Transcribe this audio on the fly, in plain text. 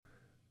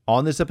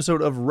On this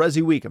episode of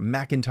Resi Week,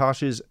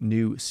 Macintosh's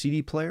new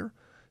CD player,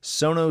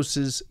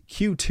 Sonos's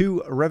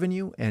Q2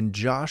 revenue, and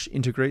Josh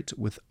integrates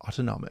with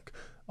Autonomic.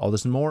 All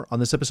this and more on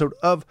this episode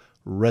of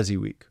Resi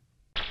Week.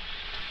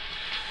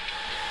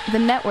 The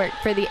network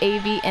for the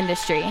AV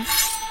industry.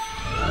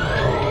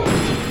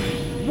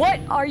 What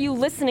are you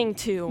listening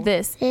to?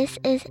 This is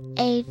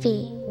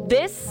AV.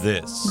 This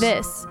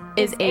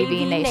is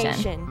AV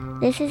Nation.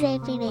 This is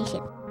AV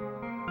Nation.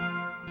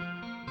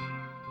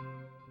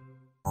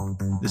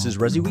 This is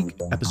Resi Week,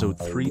 episode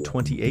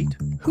 328.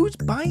 Who's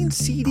buying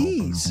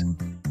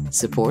CDs?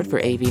 Support for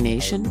AV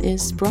Nation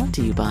is brought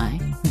to you by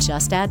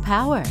Just Add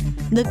Power,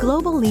 the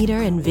global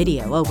leader in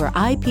video over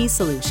IP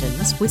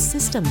solutions with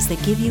systems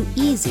that give you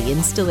easy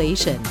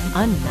installation,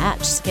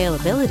 unmatched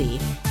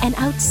scalability, and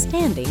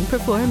outstanding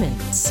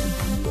performance.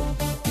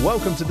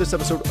 Welcome to this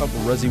episode of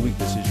Resi Week.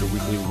 This is your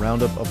weekly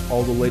roundup of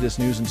all the latest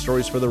news and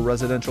stories for the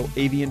residential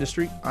AV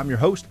industry. I'm your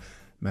host,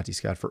 Matty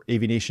Scott for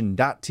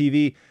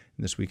AVNation.tv.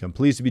 And this week, I'm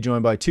pleased to be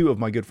joined by two of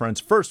my good friends.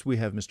 First, we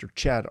have Mr.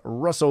 Chad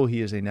Russell. He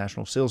is a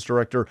national sales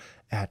director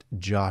at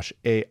Josh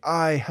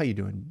AI. How you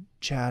doing,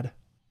 Chad?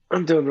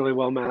 I'm doing really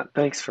well, Matt.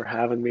 Thanks for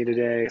having me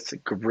today. It's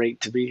great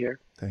to be here.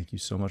 Thank you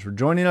so much for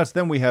joining us.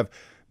 Then we have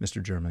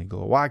Mr. Jeremy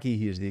Glowacki.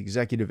 He is the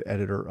executive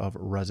editor of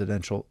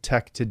Residential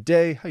Tech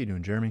Today. How you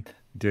doing, Jeremy?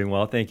 Doing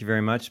well. Thank you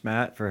very much,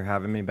 Matt, for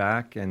having me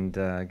back, and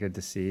good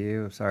to see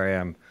you. Sorry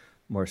I'm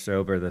more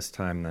sober this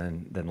time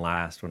than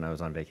last when I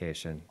was on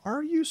vacation.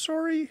 Are you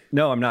sorry?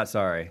 No, I'm not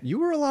sorry. You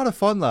were a lot of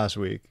fun last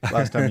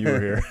time you were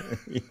here.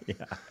 Yeah.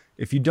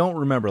 If you don't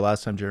remember,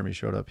 last time Jeremy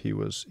showed up,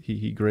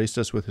 he graced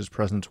us with his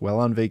presence while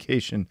on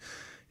vacation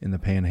in the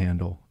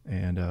Panhandle,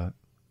 and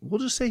we'll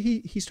just say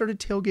he started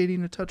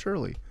tailgating a touch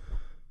early,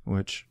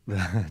 which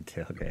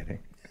tailgating.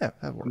 Yeah,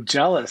 that works. I'm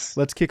jealous.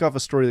 Let's kick off a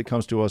story that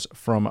comes to us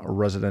from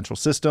Residential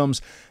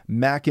Systems.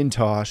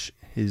 Macintosh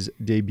is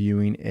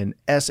debuting an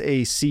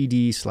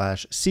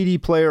SACD/CD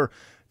player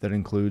that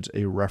includes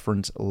a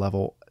reference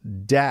level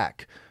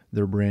DAC.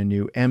 Their brand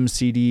new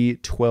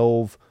MCD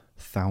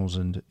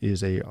 12000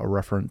 is a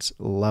reference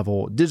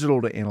level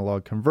digital to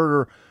analog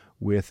converter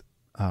with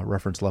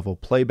reference level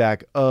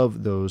playback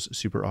of those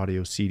Super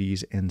Audio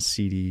CDs and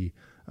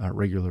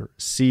regular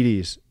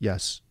CDs.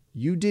 Yes,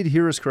 you did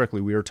hear us correctly.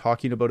 We are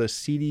talking about a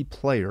CD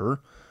player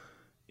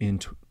in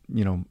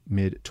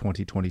mid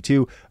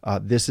 2022.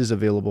 This is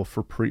available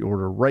for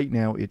pre-order right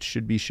now. It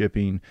should be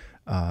shipping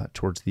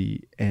towards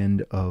the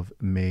end of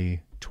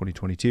May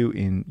 2022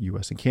 in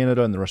US and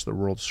Canada and the rest of the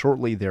world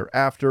shortly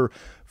thereafter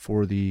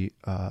for the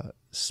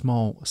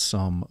small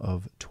sum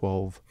of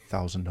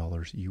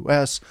 $12,000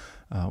 US,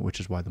 which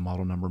is why the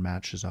model number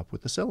matches up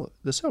with the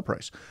sale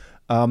price.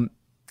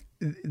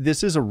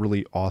 This is a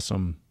really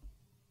awesome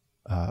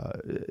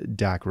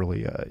DAC.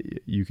 Really,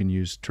 you can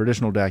use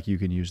traditional DAC. You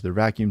can use their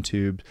vacuum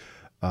tube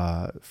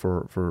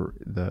for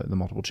the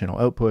multiple channel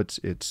outputs.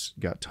 It's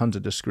got tons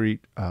of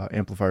discrete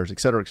amplifiers, et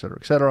cetera, et cetera,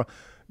 et cetera.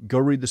 Go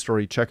read the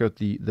story. Check out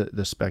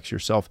the specs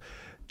yourself.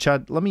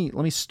 Chad, let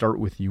me start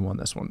with you on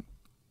this one.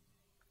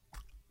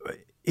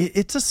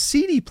 It's a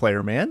CD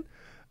player, man.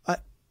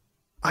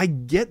 I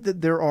get that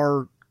there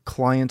are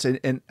clients,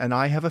 and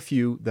I have a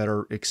few that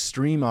are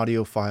extreme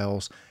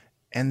audiophiles,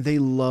 and they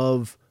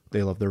love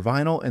their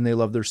vinyl and they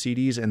love their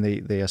CDs, and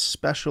they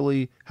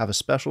especially have a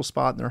special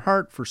spot in their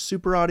heart for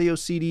Super Audio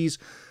CDs.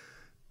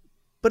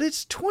 But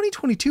it's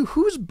 2022.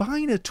 Who's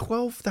buying a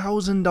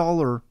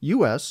 $12,000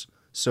 US,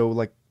 so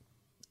like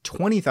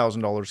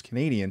 $20,000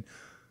 Canadian?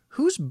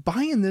 Who's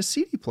buying this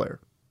CD player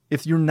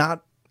if you're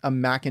not a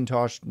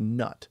Macintosh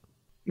nut?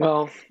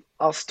 Well,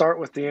 I'll start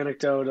with the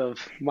anecdote of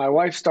my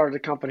wife started a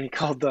company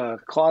called the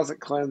Closet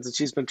Cleanse, and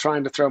she's been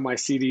trying to throw my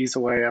CDs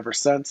away ever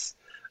since.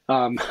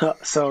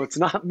 So it's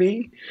not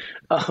me.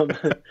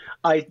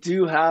 I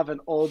do have an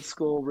old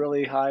school,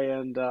 really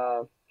high-end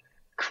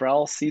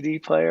Krell CD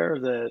player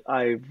that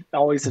I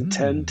always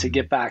intend to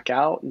get back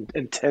out and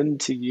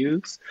intend to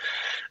use.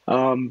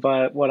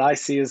 But what I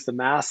see is the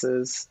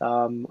masses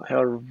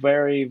are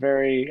very,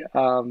 very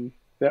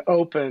they're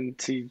open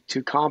to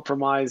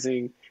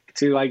compromising,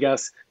 to, I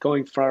guess,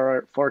 going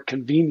for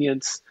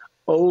convenience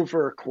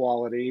over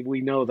quality.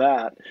 We know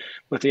that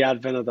with the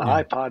advent of the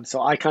iPod.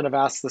 So I kind of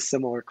asked the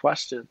similar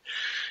question,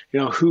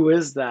 who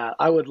is that?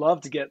 I would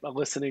love to get a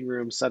listening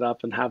room set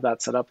up and have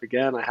that set up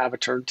again. I have a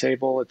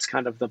turntable. It's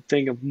kind of the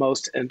thing of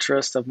most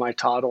interest of my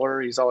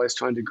toddler. He's always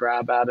trying to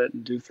grab at it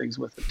and do things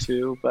with it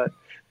too, but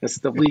it's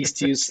the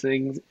least used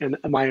thing in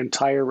my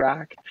entire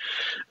rack.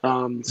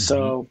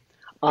 So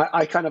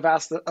I kind of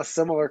asked a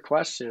similar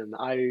question.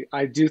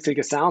 I do think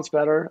it sounds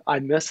better. I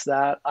miss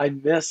that. I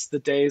miss the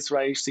days where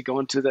I used to go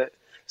into the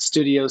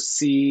Studio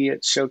C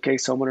at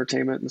Showcase Home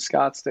Entertainment in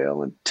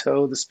Scottsdale and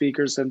tow the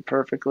speakers in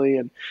perfectly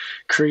and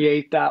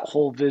create that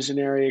whole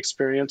visionary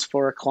experience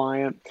for a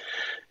client.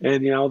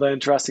 And, the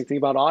interesting thing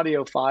about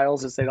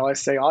audiophiles is they'd always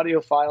say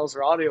audiophiles are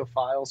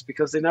audiophiles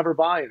because they never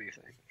buy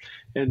anything.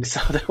 And so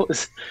that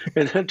was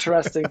an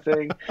interesting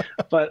thing.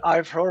 But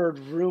I've heard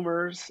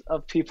rumors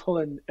of people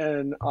in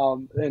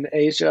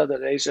Asia,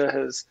 that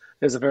Asia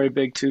is a very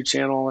big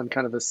 2-channel and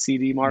kind of a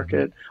CD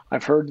market. Mm-hmm.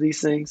 I've heard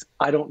these things.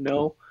 I don't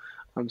know.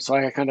 So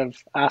I kind of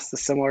asked a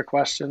similar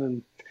question,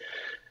 and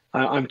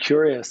I'm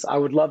curious. I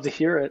would love to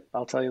hear it.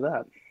 I'll tell you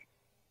that.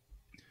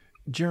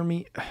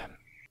 Jeremy,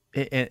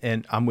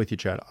 and I'm with you,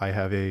 Chad. I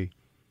have a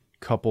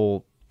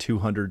couple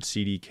 200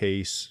 CD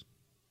case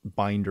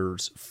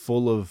binders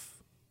full of,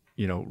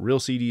 real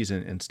CDs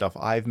and stuff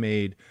I've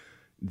made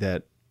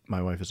that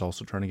my wife is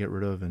also trying to get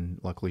rid of. And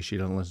luckily she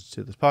doesn't listen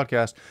to this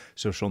podcast,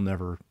 so she'll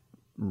never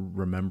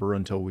remember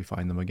until we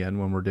find them again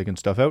when we're digging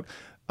stuff out.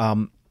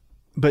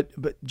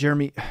 But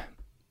Jeremy,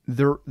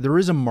 there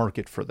is a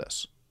market for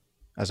this.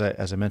 As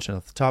I mentioned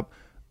at the top,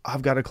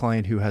 I've got a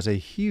client who has a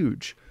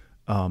huge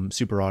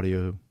Super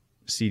Audio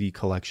CD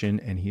collection,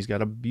 and he's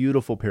got a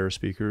beautiful pair of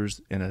speakers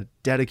in a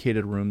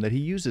dedicated room that he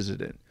uses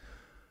it in.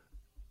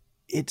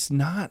 It's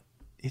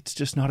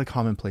just not a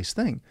commonplace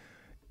thing.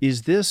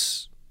 Is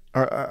this,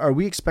 are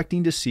we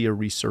expecting to see a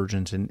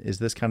resurgence, and is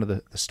this kind of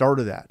the start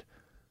of that,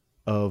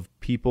 of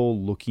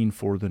people looking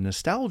for the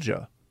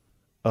nostalgia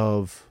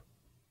of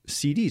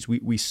CDs?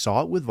 We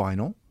saw it with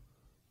vinyl,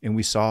 and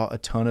we saw a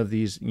ton of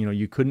these,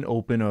 you couldn't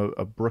open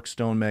a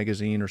Brookstone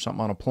magazine or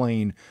something on a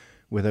plane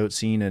without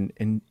seeing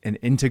an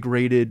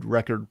integrated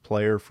record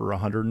player for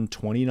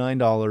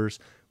 $129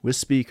 with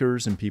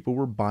speakers, and people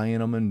were buying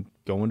them and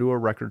going to a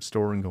record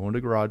store and going to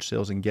garage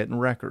sales and getting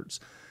records.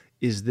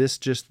 Is this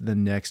just the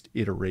next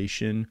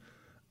iteration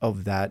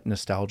of that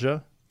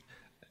nostalgia?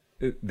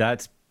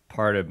 That's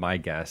part of my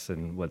guess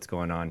and what's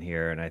going on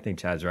here. And I think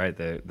Chad's right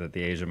that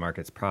the Asia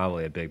market's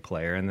probably a big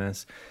player in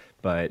this.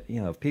 But,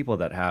 people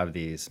that have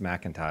these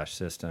Macintosh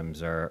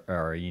systems are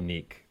a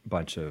unique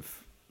bunch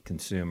of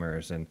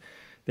consumers, and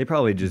they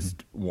probably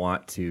just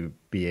want to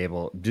be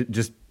able,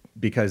 just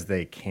because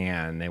they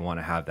want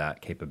to have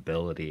that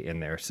capability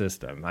in their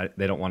system.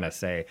 They don't want to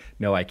say,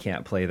 no, I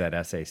can't play that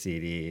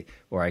SACD,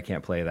 or I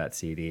can't play that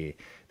CD.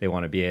 They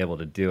want to be able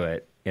to do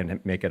it and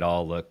make it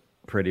all look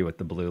pretty with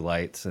the blue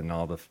lights and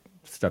all the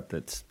stuff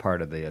that's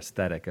part of the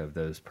aesthetic of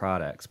those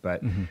products.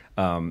 But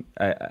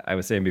I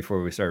was saying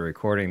before we started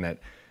recording that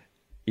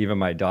even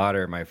my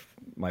daughter, my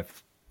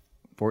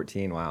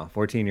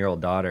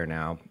 14-year-old daughter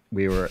now,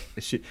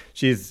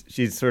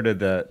 she's sort of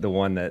the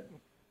one that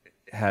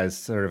has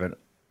sort of an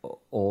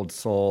old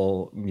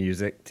soul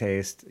music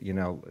taste. We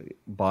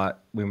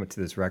went to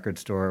this record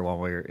store while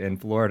we were in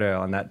Florida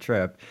on that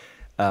trip,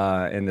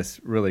 in this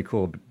really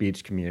cool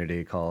beach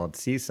community called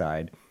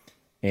Seaside.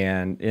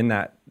 And in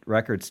that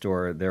record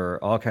store, there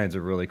were all kinds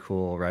of really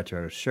cool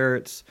retro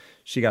shirts.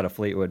 She got a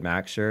Fleetwood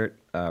Mac shirt,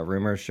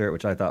 Rumors shirt,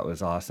 which I thought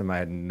was awesome. I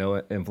had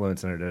no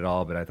influence in it at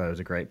all, but I thought it was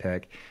a great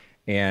pick.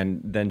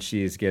 And then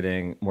she's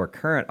getting more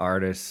current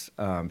artists.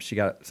 She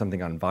got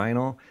something on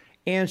vinyl,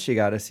 and she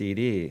got a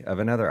CD of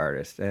another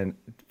artist. And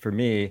for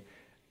me,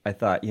 I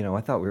thought we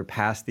were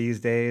past these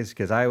days,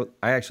 because I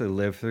actually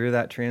lived through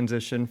that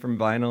transition from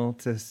vinyl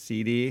to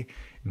CD.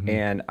 Mm-hmm.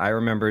 And I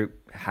remember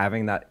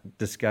having that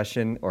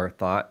discussion or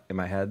thought in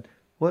my head,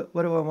 what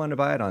do I want to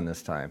buy it on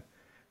this time?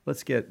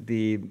 Let's get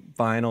the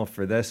vinyl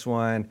for this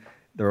one,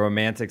 the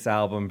Romantics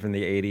album from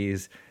the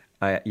 80s.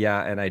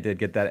 And I did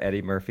get that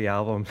Eddie Murphy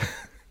album.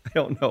 I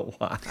don't know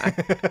why.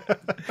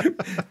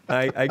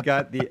 I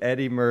got the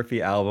Eddie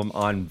Murphy album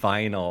on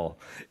vinyl.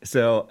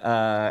 So,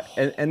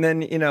 and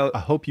then, I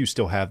hope you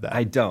still have that.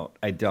 I don't.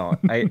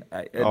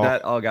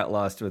 That all got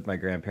lost with my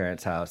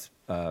grandparents' house.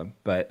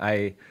 But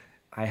I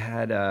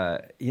had,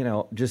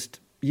 just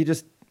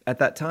at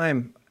that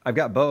time, I've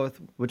got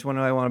both. Which one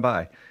do I want to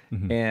buy?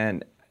 Mm-hmm.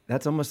 And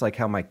that's almost like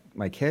how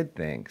my kid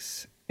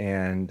thinks.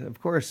 And of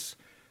course,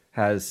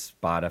 has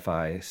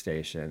Spotify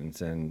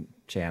stations and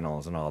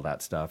channels and all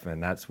that stuff,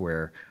 and that's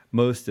where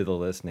most of the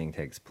listening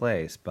takes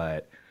place.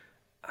 But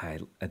I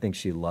think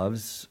she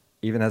loves,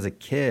 even as a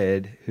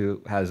kid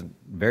who has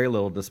very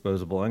little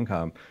disposable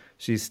income,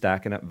 she's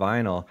stacking up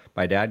vinyl.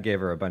 My dad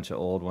gave her a bunch of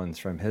old ones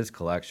from his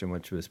collection,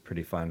 which was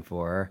pretty fun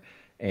for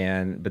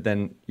her. But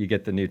then you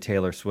get the new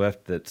Taylor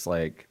Swift that's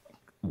like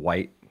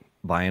white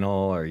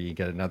vinyl, or you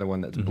get another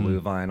one that's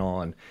blue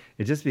vinyl, and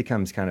it just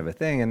becomes kind of a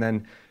thing. And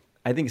then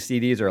I think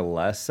CDs are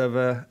less of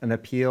an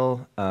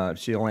appeal.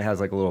 She only has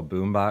like a little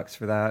boombox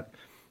for that.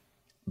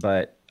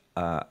 But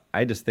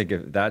I just think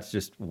if that's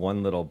just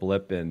one little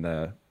blip in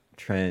the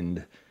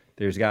trend,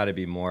 there's got to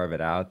be more of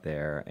it out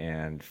there.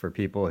 And for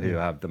people who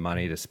have the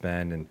money to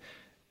spend, and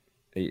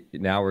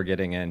now we're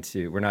getting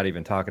into, we're not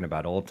even talking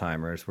about old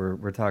timers.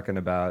 We're talking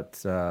about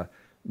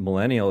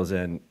millennials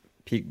in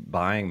peak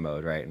buying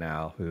mode right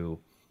now, who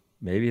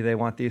maybe they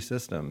want these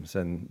systems,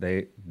 and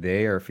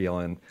they are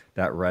feeling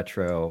that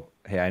retro,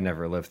 hey, I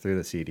never lived through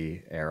the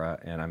CD era,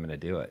 and I'm going to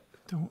do it.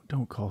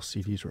 Don't call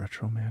CDs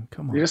retro, man.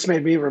 Come on. You just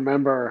made me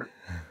remember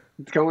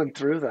going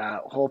through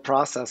that whole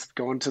process,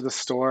 going to the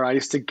store. I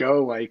used to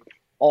go like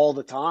all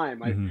the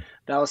time.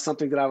 That was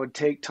something that I would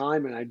take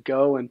time, and I'd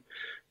go and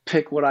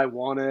pick what I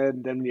wanted,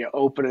 and then you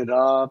open it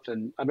up.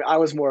 And I mean, I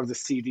was more of the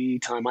CD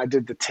time. I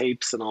did the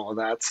tapes and all of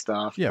that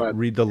stuff. Yeah, but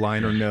read the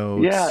liner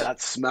notes. yeah, that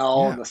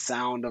smell and the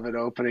sound of it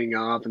opening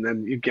up, and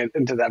then you get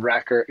into that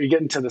record, you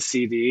get into the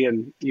CD,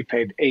 and you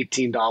paid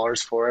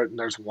 $18 for it, and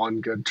there's one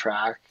good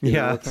track. You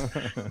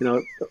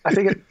know, I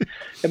think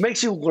it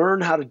makes you learn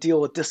how to deal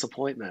with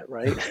disappointment,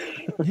 right?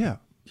 Yeah,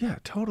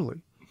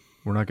 totally.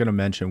 We're not going to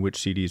mention which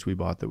CDs we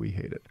bought that we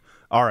hated.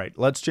 All right,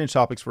 let's change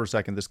topics for a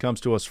second. This comes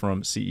to us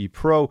from CE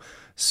Pro.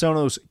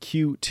 Sonos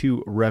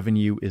Q2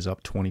 revenue is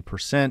up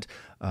 20%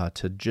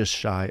 to just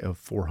shy of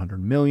 $400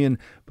 million,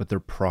 but their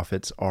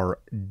profits are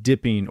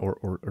dipping,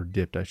 or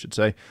dipped, I should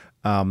say.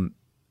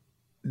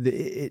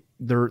 Their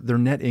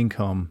net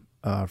income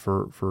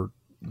for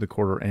the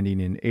quarter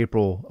ending in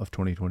April of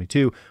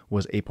 2022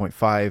 was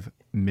 $8.5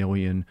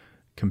 million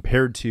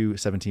compared to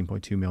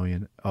 $17.2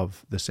 million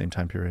of the same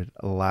time period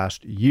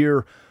last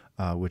year.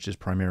 Which is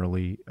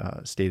primarily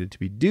stated to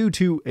be due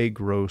to a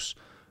gross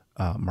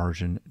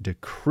margin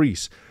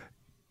decrease.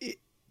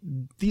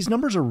 These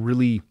numbers are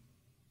really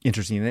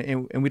interesting,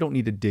 and we don't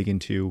need to dig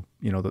into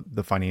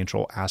the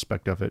financial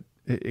aspect of it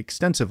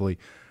extensively,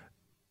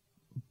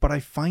 but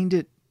I find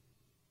it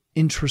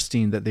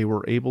interesting that they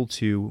were able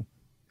to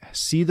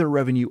see their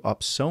revenue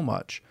up so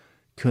much,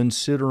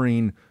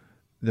 considering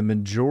the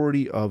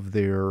majority of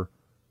their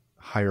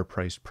higher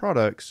priced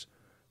products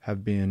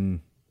have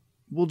been,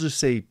 we'll just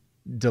say,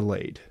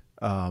 delayed.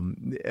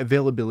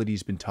 Availability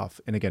has been tough.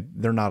 And again,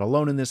 they're not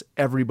alone in this.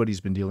 Everybody's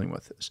been dealing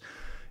with this.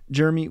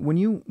 Jeremy, when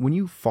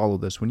you follow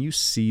this, when you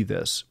see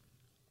this,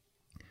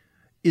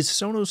 is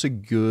Sonos a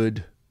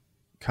good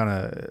kind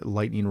of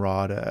lightning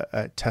rod,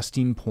 a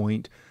testing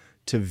point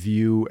to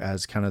view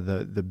as kind of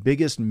the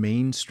biggest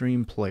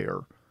mainstream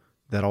player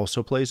that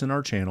also plays in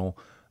our channel,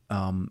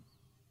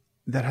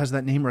 that has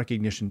that name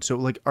recognition? So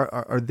like,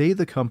 are they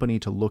the company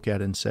to look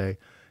at and say,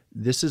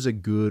 this is a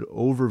good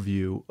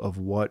overview of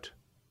what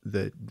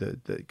the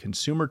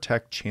consumer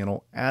tech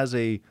channel as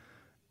a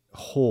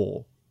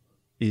whole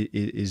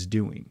is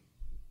doing?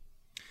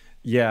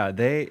 Yeah,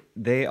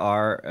 they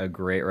are a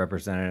great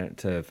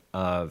representative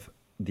of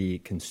the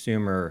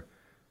consumer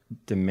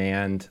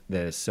demand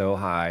that is so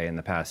high in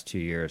the past 2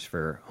 years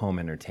for home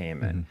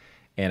entertainment. Mm-hmm.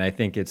 And I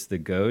think it's the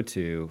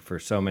go-to for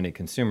so many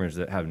consumers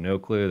that have no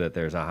clue that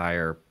there's a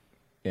higher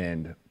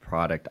end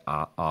product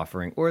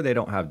offering, or they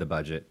don't have the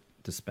budget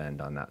to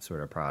spend on that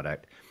sort of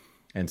product.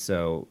 And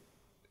so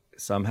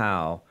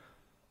somehow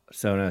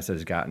Sonos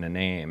has gotten a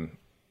name,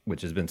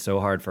 which has been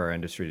so hard for our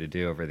industry to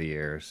do over the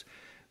years,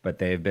 but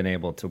they've been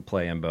able to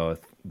play in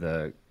both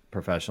the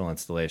professional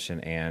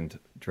installation and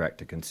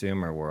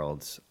direct-to-consumer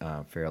worlds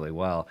fairly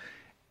well.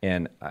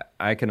 And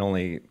I can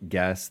only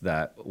guess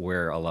that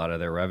where a lot of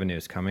their revenue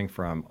is coming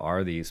from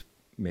are these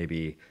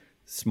maybe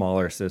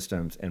smaller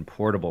systems and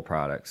portable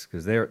products,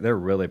 because they're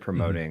really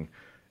promoting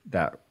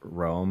that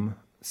Roam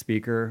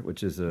speaker,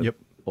 which is a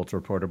ultra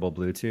portable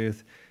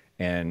Bluetooth,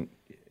 and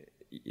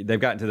they've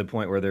gotten to the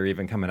point where they're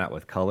even coming out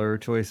with color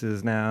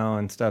choices now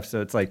and stuff.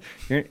 So it's like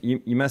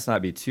you must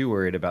not be too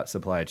worried about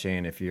supply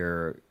chain if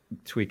you're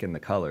tweaking the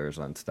colors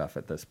on stuff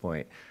at this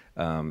point.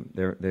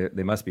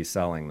 They must be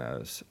selling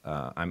those.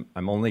 I'm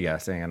only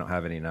guessing. I don't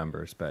have any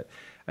numbers, but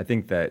I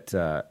think that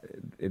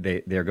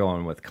they're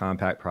going with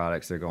compact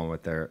products. They're going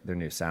with their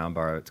new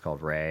soundbar. It's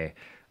called Ray.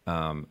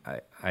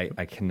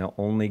 I can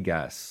only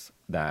guess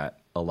that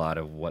a lot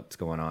of what's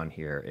going on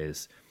here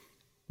is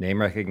name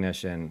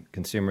recognition,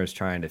 consumers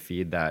trying to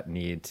feed that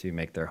need to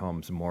make their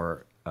homes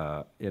more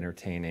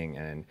entertaining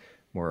and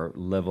more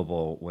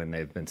livable when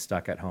they've been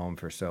stuck at home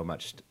for so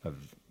much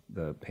of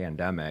the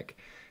pandemic.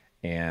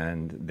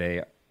 And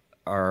they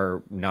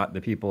are not the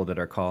people that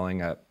are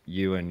calling up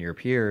you and your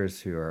peers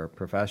who are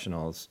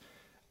professionals,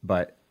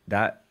 but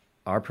that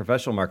our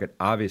professional market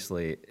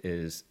obviously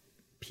is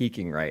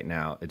peaking right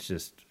now. It's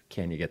just,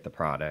 can you get the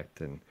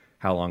product, and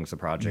how long is the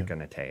project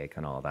going to take,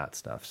 and all that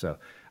stuff. So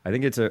I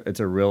think it's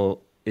a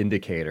real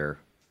indicator,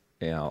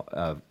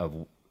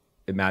 of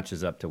it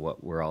matches up to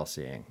what we're all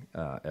seeing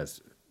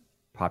as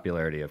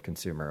popularity of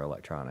consumer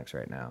electronics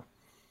right now.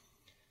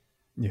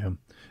 Yeah.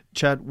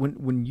 Chad,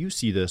 when you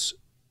see this,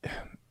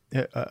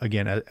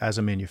 again, as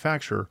a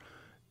manufacturer,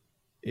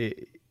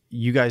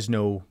 you guys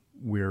know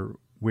where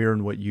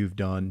and what you've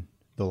done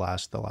the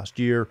last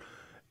year.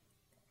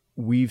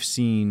 We've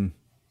seen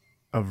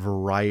a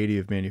variety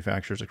of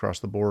manufacturers across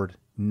the board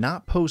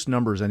not post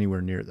numbers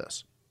anywhere near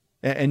this,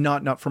 and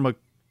not from a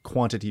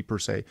quantity per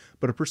se,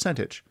 but a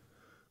percentage.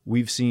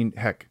 We've seen,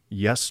 heck,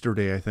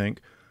 yesterday, I think,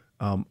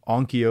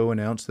 Onkyo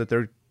announced that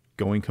they're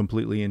going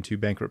completely into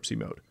bankruptcy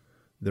mode.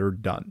 They're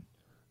done.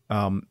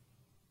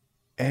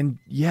 And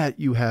yet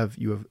you have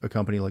a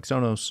company like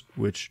Sonos,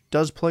 which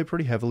does play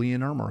pretty heavily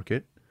in our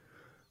market,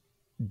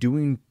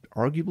 doing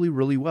arguably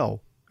really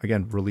well.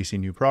 Again, releasing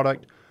new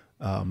product,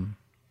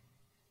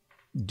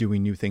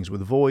 doing new things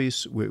with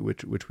voice,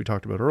 which we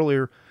talked about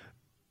earlier.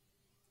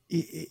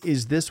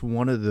 Is this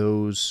one of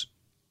those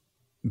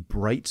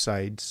bright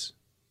spots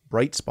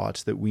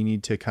that we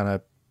need to kind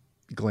of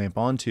glamp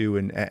onto,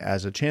 and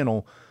as a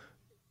channel,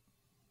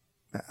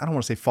 I don't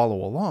want to say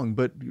follow along,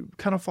 but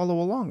kind of follow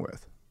along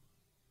with?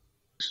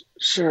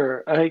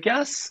 Sure. I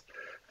guess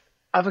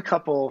I have a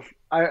couple.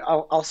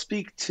 I'll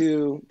speak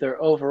to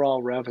their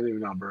overall revenue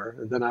number,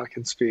 and then I'll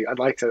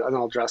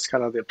address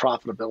kind of the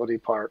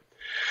profitability part.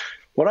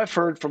 What I've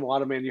heard from a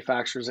lot of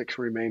manufacturers that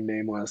can remain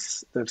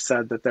nameless, they've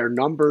said that their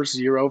numbers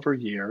year over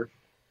year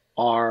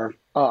are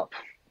up,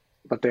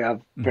 but they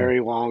have very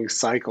long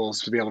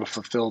cycles to be able to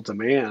fulfill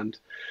demand.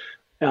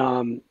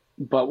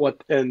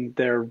 But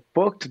their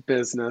booked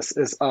business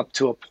is up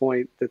to a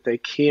point that they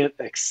can't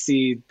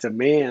exceed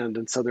demand.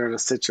 And so they're in a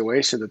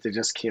situation that they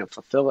just can't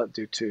fulfill it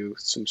due to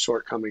some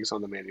shortcomings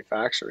on the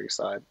manufacturing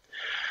side.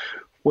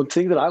 One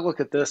thing that I look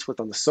at this with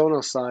on the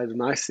Sonos side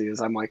and I see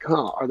is I'm like,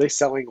 are they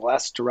selling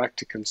less direct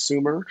to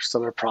consumer? So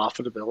their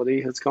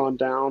profitability has gone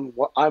down.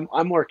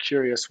 I'm more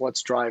curious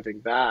what's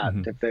driving that.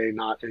 If they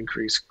not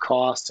increase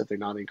cost, if they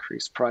not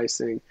increase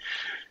pricing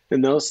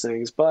and those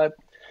things. But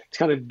to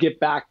kind of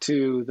get back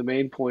to the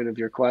main point of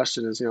your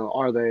question is,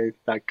 are they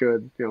that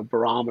good,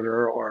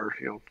 barometer, or,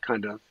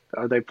 kind of,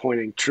 are they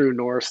pointing true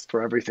north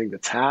for everything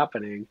that's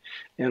happening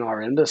in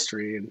our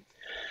industry? And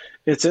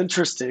it's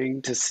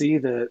interesting to see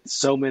that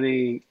so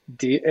many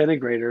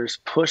integrators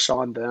push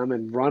on them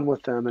and run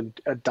with them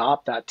and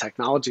adopt that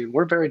technology. And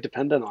we're very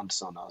dependent on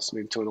Sonos. I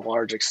mean, to a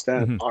large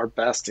extent, our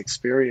best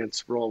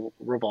experience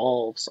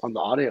revolves on the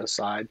audio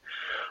side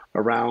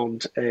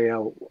around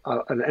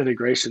an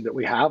integration that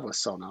we have with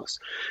Sonos.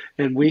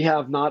 And we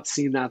have not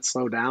seen that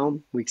slow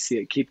down. We see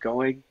it keep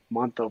going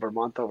month over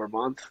month over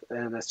month.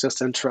 And it's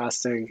just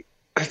interesting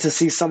to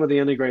see some of the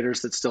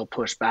integrators that still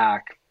push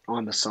back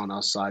on the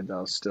Sonos side,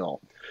 though,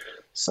 still.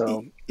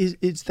 So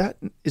is that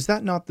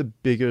not the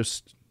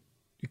biggest?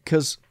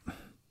 Because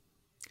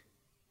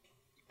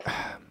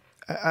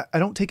I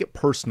don't take it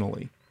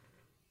personally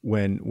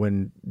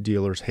when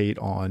dealers hate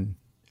on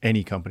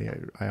any company.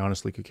 I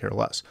honestly could care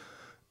less.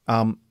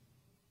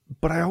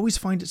 But I always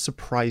find it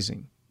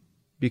surprising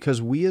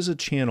because we as a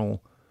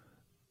channel,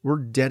 we're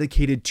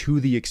dedicated to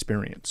the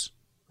experience,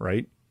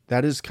 right?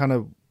 That's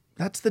the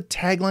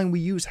tagline we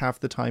use half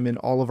the time in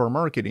all of our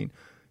marketing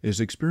is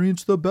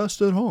experience the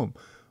best at home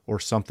or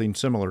something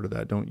similar to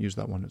that. Don't use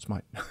that one. It's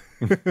mine.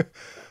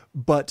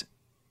 But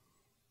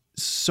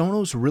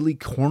Sonos really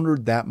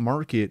cornered that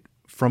market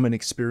from an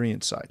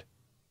experience side.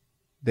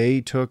 They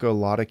took a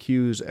lot of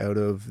cues out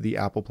of the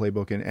Apple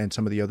playbook and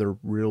some of the other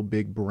real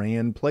big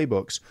brand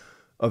playbooks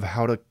of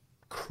how to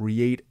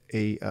create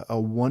a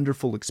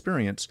wonderful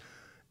experience.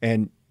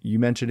 And you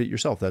mentioned it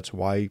yourself. That's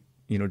why,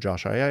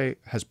 Josh AI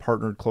has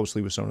partnered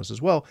closely with Sonos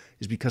as well,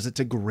 is because it's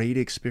a great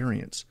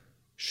experience.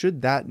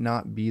 Should that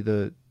not be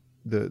the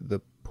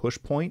push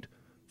point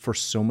for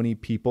so many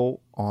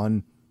people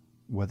on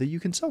whether you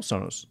can sell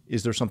Sonos?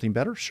 Is there something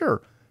better?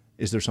 Sure.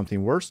 Is there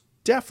something worse?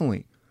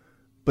 Definitely.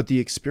 But the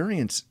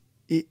experience,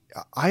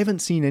 I haven't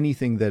seen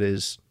anything that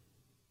is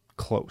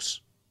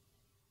close.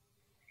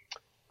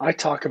 I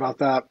talk about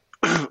that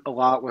a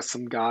lot with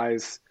some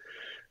guys.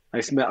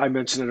 I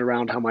mentioned it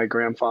around how my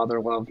grandfather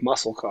loved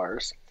muscle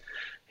cars.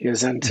 He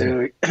was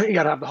into, you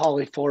got to have the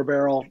Holley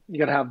 4-barrel, you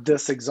got to have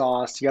this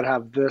exhaust, you got to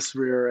have this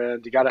rear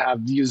end, you got to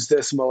use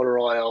this motor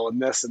oil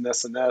and this and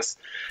this and this.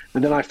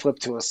 And then I flip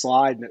to a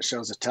slide and it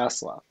shows a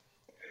Tesla.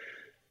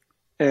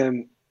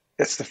 And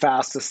it's the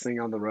fastest thing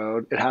on the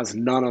road. It has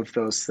none of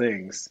those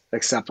things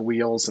except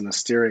wheels and a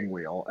steering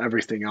wheel.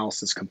 Everything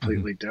else is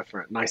completely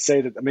different. And I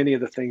say that many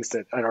of the things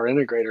that our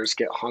integrators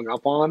get hung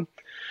up on,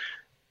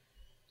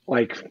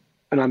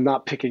 and I'm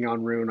not picking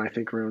on Roon. I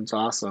think Roon's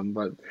awesome,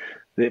 but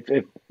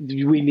if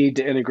we need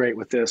to integrate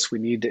with this, we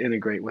need to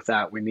integrate with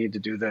that, we need to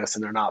do this,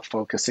 and they're not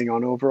focusing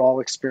on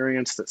overall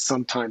experience, that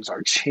sometimes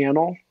our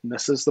channel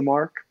misses the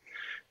mark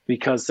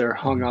because they're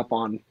hung up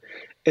on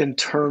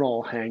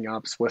internal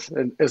hang-ups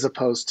as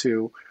opposed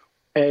to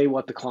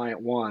what the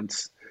client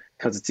wants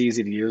because it's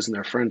easy to use and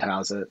their friend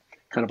has it,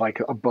 kind of like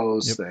a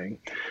Bose thing,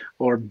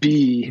 or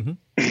B,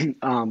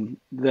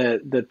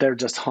 that they're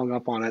just hung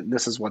up on it and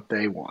this is what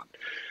they want.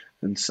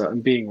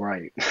 And being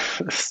right.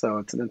 So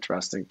it's an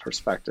interesting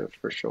perspective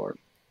for sure.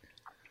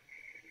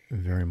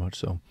 Very much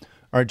so. All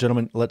right,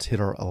 gentlemen, let's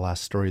hit our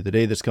last story of the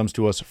day. This comes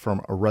to us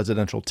from a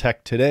Residential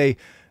Tech Today.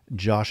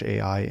 Josh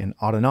AI and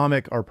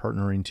Autonomic are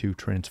partnering to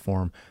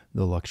transform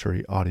the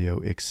luxury audio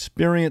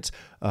experience.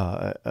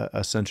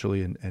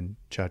 Essentially, and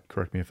Chad,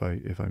 correct me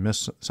if I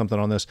miss something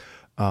on this.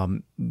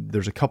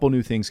 There's a couple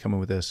new things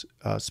coming with this.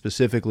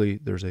 Specifically,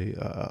 there's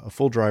a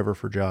full driver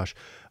for Josh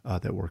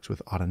that works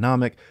with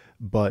Autonomic,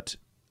 but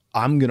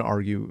I'm going to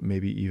argue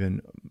maybe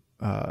even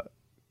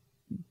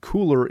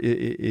cooler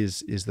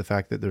is the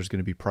fact that there's going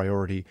to be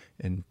priority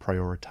and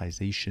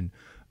prioritization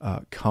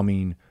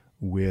coming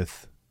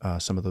with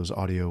some of those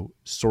audio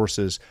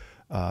sources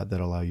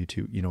that allow you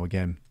to,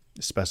 again,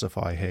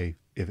 specify, hey,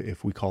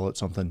 if we call it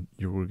something,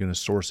 we're going to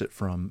source it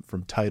from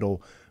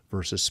Tidal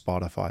versus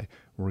Spotify.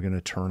 We're going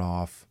to turn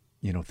off,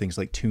 things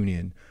like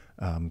TuneIn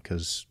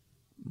because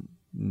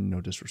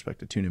no disrespect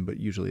to TuneIn, but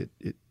usually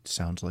it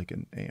sounds like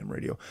an AM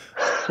radio.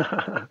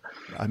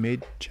 I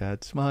made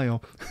Chad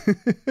smile.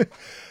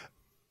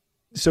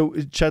 So,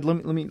 Chad,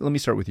 let me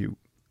start with you.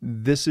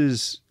 this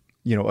is,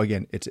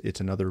 again, it's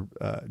another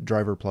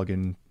driver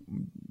plugin,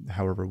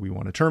 however we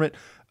want to term it,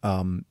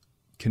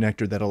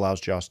 connector that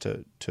allows Josh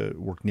to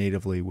work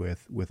natively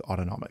with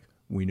Autonomic.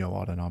 We know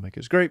Autonomic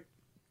is great.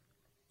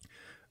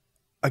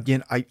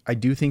 Again, I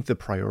do think the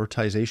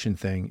prioritization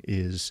thing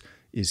is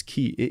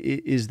key.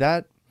 Is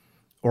that,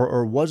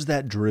 or was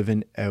that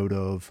driven out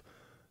of,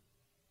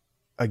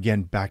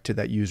 again, back to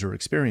that user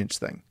experience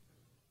thing,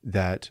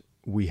 that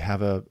we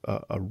have a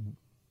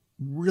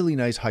really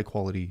nice high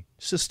quality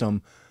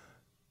system.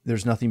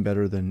 There's nothing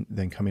better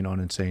than coming on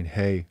and saying,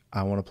 hey,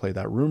 I want to play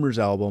that Rumors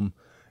album.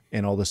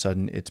 And all of a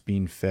sudden it's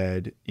being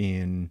fed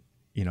in,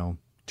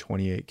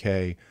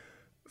 28K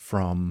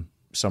from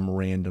some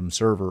random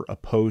server,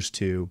 opposed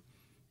to,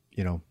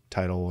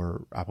 Tidal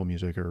or Apple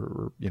Music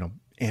or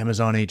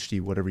Amazon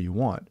HD, whatever you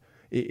want.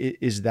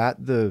 Is that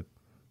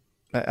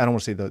I don't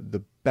want to say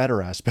the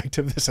better aspect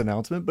of this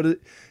announcement, but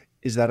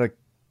is that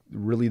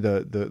really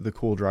the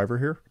cool driver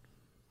here?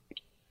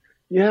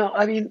 Yeah,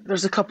 I mean,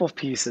 there's a couple of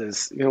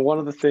pieces. One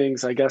of the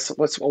things, I guess,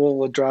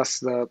 we'll address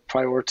the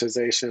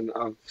prioritization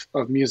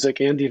of music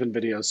and even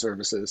video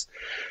services.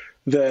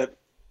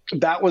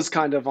 That was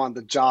kind of on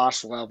the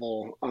Josh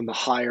level, on the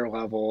higher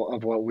level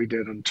of what we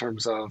did in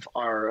terms of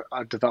our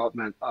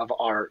development of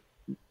our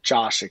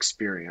Josh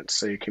experience.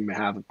 So you can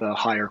have the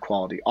higher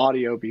quality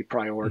audio be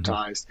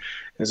prioritized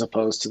as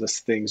opposed to the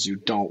things you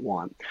don't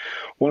want.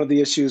 One of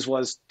the issues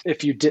was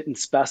if you didn't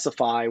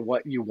specify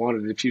what you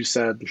wanted, if you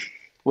said,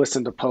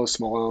 listen to Post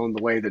Malone,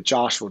 the way that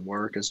Josh would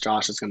work is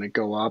Josh is going to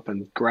go up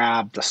and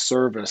grab the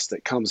service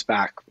that comes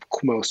back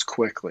most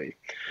quickly.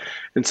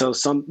 And so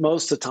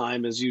most of the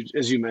time, as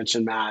you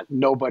mentioned, Matt,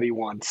 nobody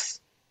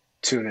wants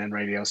TuneIn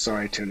Radio.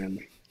 Sorry,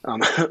 TuneIn.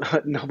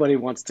 Nobody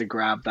wants to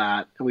grab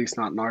that, at least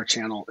not in our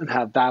channel, and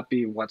have that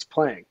be what's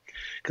playing,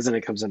 because then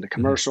it comes into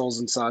commercials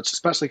and such,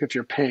 especially if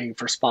you're paying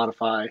for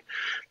Spotify,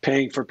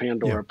 paying for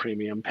Pandora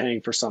Premium,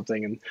 paying for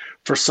something, and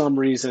for some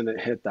reason it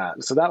hit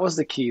that. So that was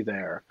the key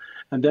there.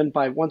 And then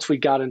once we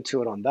got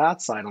into it on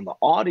that side, on the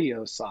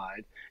audio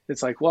side,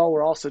 it's like, well,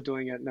 we're also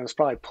doing it, and it was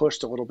probably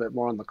pushed a little bit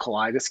more on the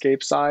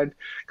Kaleidoscape side,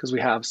 because we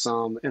have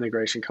some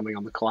integration coming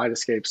on the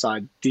Kaleidoscape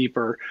side,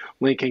 deeper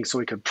linking, so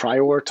we could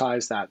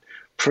prioritize that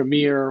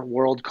premier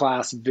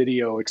world-class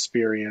video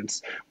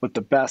experience with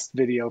the best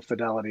video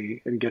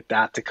fidelity and get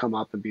that to come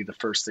up and be the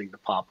first thing to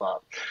pop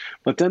up.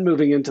 But then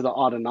moving into the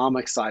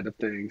autonomic side of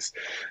things,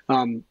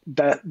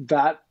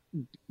 that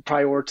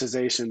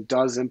prioritization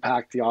does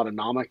impact the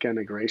autonomic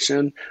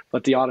integration,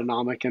 but the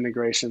autonomic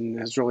integration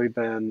has really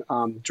been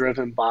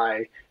driven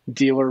by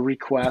dealer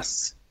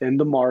requests in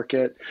the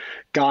market,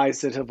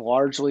 guys that have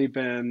largely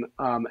been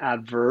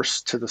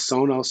adverse to the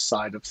Sonos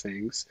side of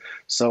things.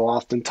 So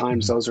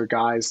oftentimes those are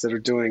guys that are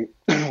doing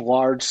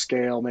large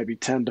scale, maybe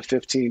 10 to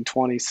 15,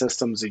 20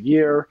 systems a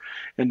year,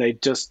 and they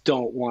just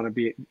don't want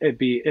to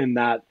be in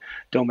that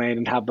domain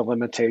and have the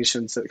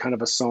limitations that kind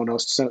of a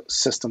Sonos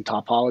system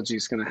topology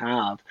is going to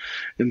have.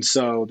 And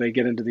so they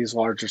get into these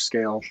larger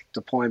scale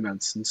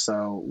deployments. And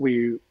so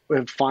we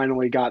have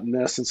finally gotten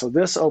this. And so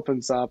this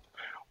opens up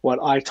what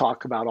I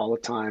talk about all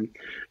the time,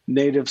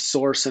 native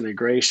source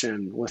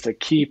integration with a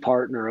key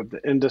partner of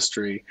the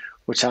industry,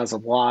 which has a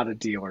lot of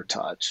dealer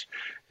touch.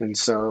 And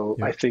so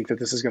I think that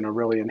this is going to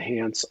really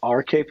enhance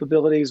our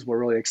capabilities. We're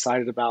really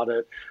excited about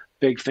it.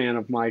 Big fan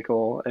of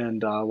Michael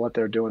and what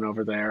they're doing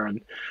over there,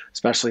 and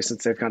especially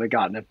since they've kind of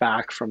gotten it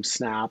back from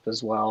Snap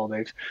as well.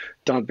 They've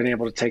been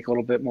able to take a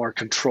little bit more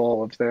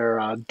control of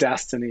their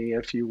destiny,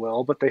 if you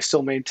will, but they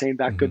still maintain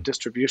that good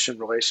distribution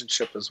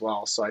relationship as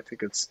well. So I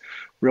think it's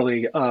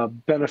really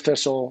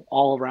beneficial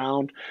all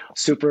around.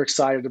 Super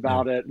excited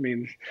about it. I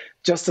mean,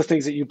 just the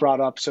things that you brought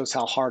up shows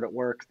how hard at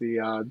work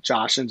the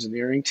Josh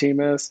engineering team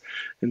is.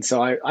 And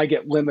so I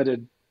get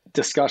limited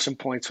discussion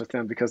points with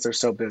them because they're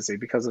so busy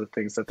because of the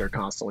things that they're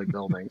constantly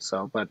building.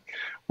 So, but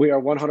we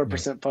are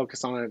 100%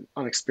 focused on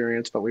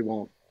experience, but we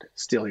won't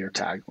steal your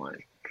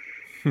tagline.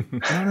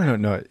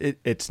 No.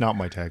 It's not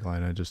my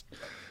tagline. I'm just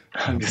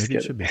maybe kidding.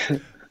 It should be.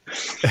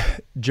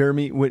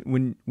 Jeremy,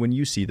 when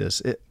you see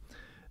this,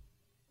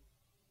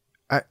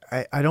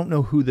 I don't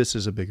know who this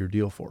is a bigger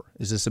deal for.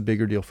 Is this a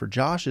bigger deal for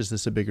Josh? Is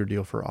this a bigger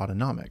deal for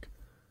Autonomic?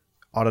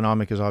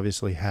 Autonomic has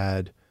obviously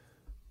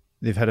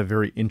they've had a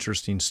very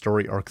interesting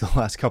story arc the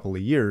last couple of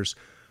years,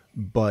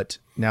 but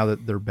now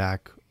that they're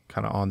back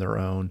kind of on their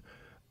own,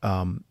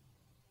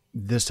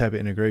 this type of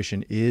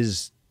integration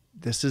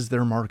this is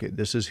their market.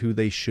 This is who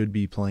they should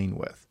be playing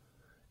with.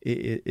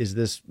 Is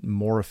this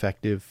more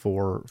effective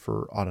for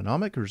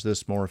Autonomic, or is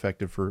this more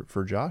effective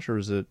for Josh, or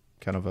is it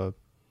kind of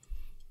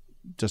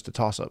just a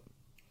toss up?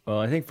 Well,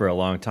 I think for a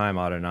long time,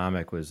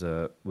 Autonomic was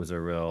a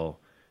real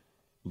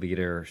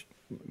leader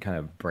kind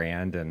of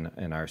brand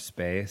in our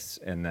space,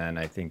 and then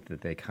I think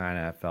that they kind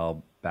of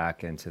fell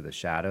back into the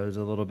shadows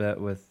a little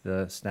bit with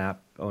the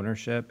Snap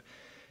ownership,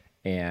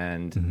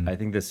 and I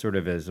think this sort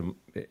of is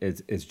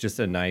just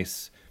a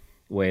nice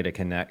way to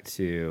connect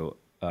to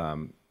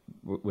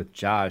with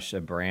Josh,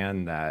 a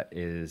brand that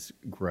is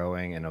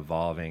growing and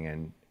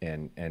evolving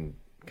and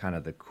kind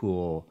of the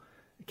cool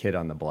kid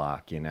on the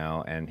block,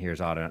 and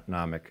here's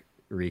Autonomic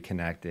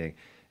reconnecting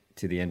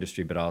to the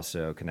industry, but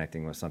also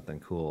connecting with something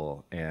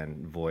cool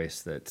and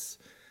voice that's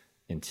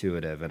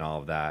intuitive, and all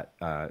of that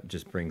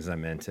just brings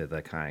them into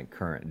the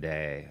current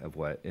day of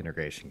what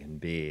integration can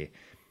be.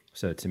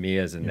 So to me,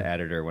 as an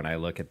editor, when I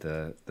look at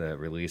the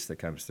release that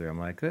comes through, I'm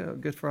like, oh,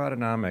 good for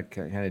Autonomic,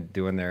 kind of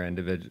doing their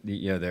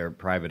individual, their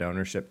private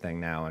ownership thing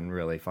now, and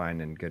really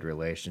finding good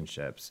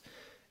relationships.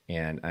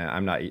 And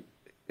I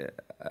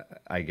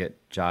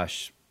get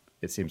Josh,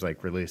 it seems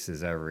like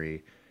releases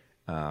every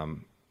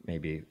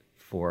maybe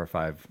 4 or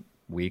 5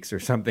 weeks or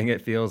something.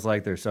 It feels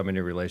like there's so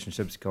many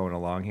relationships going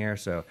along here.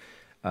 So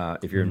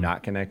if you're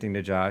not connecting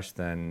to Josh,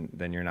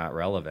 then you're not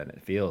relevant.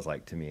 It feels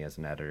like to me as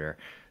an editor.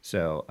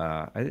 So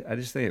I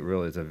just think it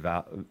really is a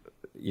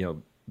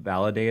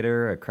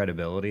validator, a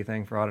credibility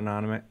thing for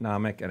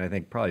Autonomic, and I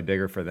think probably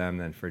bigger for them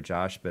than for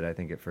Josh. But I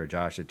think for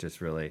Josh, it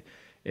just really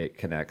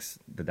connects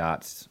the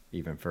dots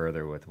even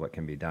further with what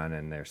can be done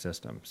in their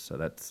systems. So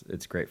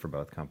it's great for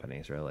both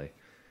companies, really.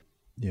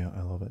 Yeah,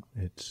 I love it.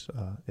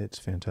 It's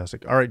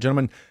fantastic. All right,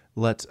 gentlemen,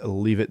 let's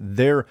leave it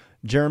there.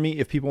 Jeremy,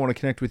 if people want to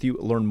connect with you,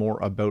 learn more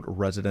about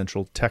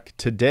residential tech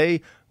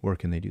today, where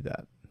can they do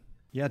that?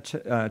 Yeah,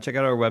 check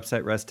out our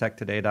website,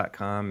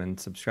 restechtoday.com, and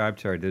subscribe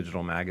to our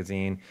digital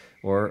magazine,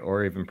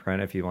 or even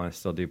print if you want to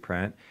still do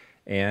print.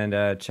 And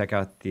check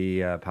out the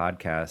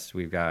podcast.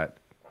 We've got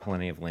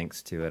plenty of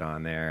links to it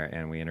on there,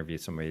 and we interview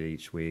somebody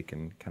each week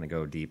and kind of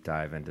go deep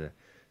dive into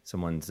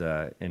someone's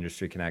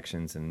industry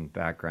connections and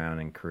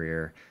background and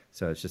career.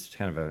 So it's just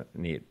kind of a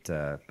neat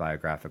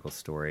biographical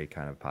story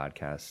kind of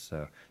podcast.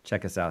 So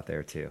check us out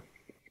there too.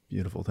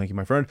 Beautiful. Thank you,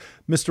 my friend.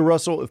 Mr.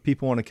 Russell, if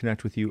people want to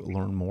connect with you,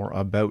 learn more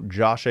about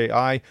Josh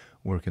AI,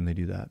 where can they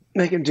do that?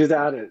 They can do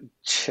that at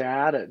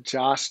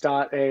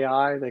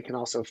chat@josh.ai. They can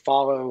also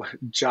follow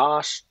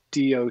Josh,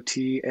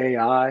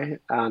 DOTAI,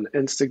 on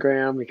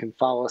Instagram. You can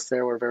follow us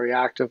there. We're very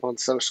active on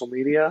social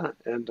media.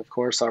 And of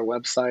course, our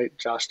website,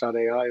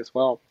 josh.ai as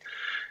well.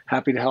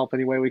 Happy to help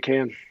any way we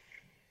can.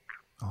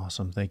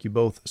 Awesome. Thank you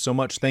both so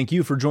much. Thank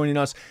you for joining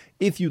us.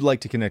 If you'd like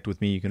to connect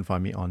with me, you can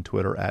find me on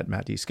Twitter at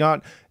Matt D.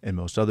 Scott and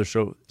most other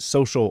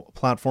social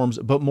platforms.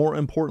 But more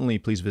importantly,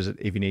 please visit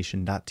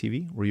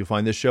avnation.tv, where you'll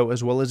find this show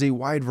as well as a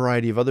wide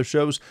variety of other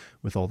shows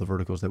with all the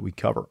verticals that we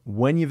cover.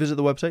 When you visit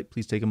the website,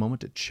 please take a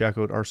moment to check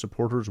out our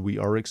supporters. We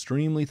are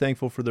extremely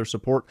thankful for their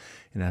support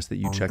and ask that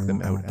you check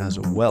them out as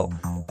well.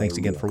 Thanks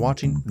again for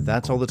watching.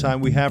 That's all the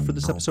time we have for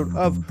this episode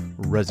of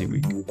Resi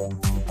Week.